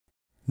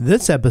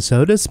This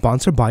episode is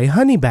sponsored by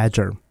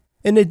Honeybadger.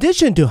 In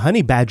addition to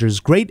Honeybadger's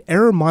great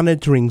error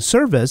monitoring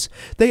service,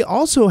 they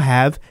also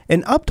have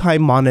an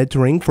uptime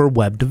monitoring for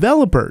web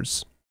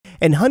developers.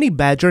 And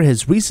Honeybadger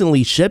has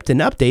recently shipped an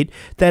update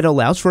that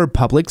allows for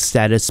public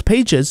status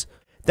pages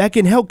that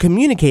can help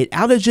communicate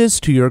outages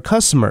to your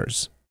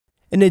customers.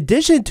 In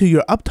addition to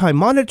your uptime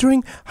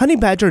monitoring,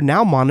 Honeybadger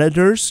now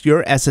monitors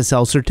your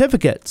SSL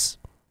certificates.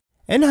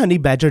 And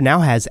Honeybadger now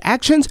has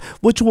actions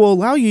which will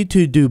allow you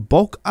to do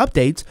bulk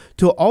updates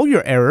to all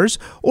your errors,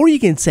 or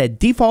you can set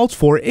defaults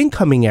for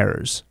incoming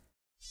errors.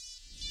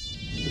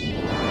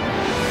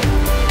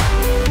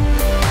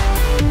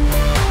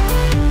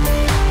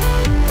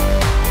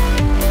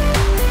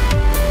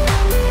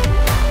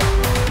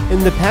 In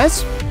the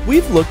past,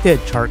 we've looked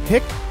at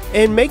Chart.js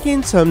and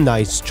making some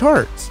nice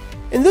charts.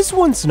 And this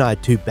one's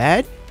not too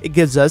bad. It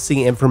gives us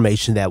the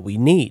information that we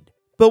need.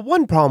 But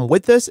one problem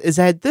with this is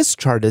that this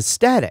chart is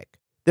static.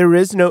 There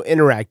is no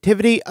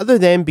interactivity other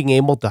than being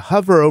able to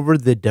hover over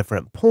the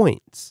different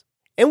points.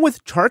 And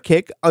with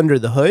Chart.js under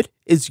the hood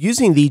is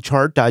using the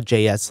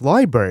Chart.js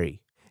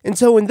library. And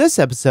so in this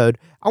episode,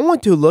 I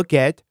want to look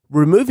at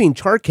removing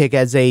Chart.js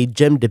as a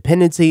gem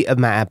dependency of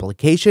my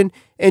application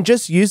and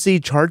just use the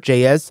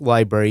Chart.js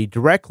library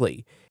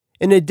directly.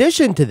 In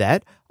addition to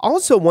that, I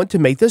also want to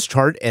make this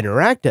chart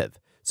interactive.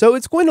 So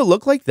it's going to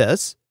look like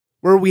this,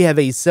 where we have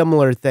a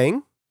similar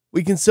thing.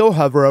 We can still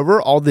hover over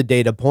all the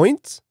data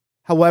points.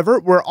 However,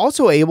 we're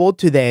also able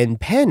to then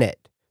pan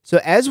it. So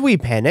as we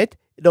pan it,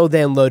 it'll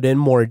then load in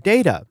more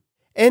data.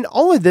 And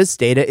all of this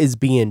data is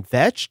being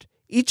fetched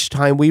each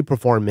time we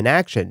perform an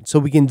action. So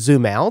we can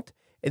zoom out,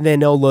 and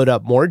then it'll load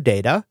up more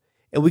data.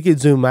 And we can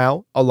zoom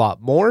out a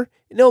lot more,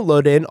 and it'll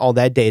load in all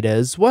that data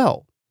as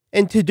well.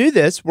 And to do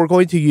this, we're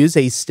going to use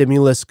a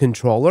stimulus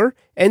controller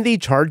and the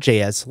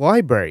Chart.js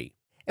library.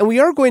 And we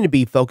are going to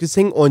be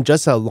focusing on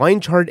just a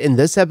line chart in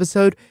this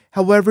episode.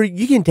 However,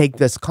 you can take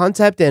this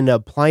concept and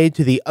apply it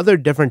to the other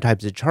different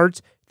types of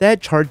charts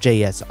that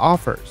Chart.js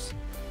offers.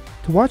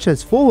 To watch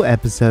this full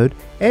episode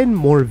and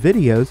more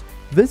videos,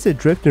 visit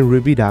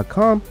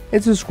driftinruby.com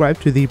and subscribe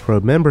to the Pro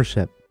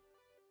membership.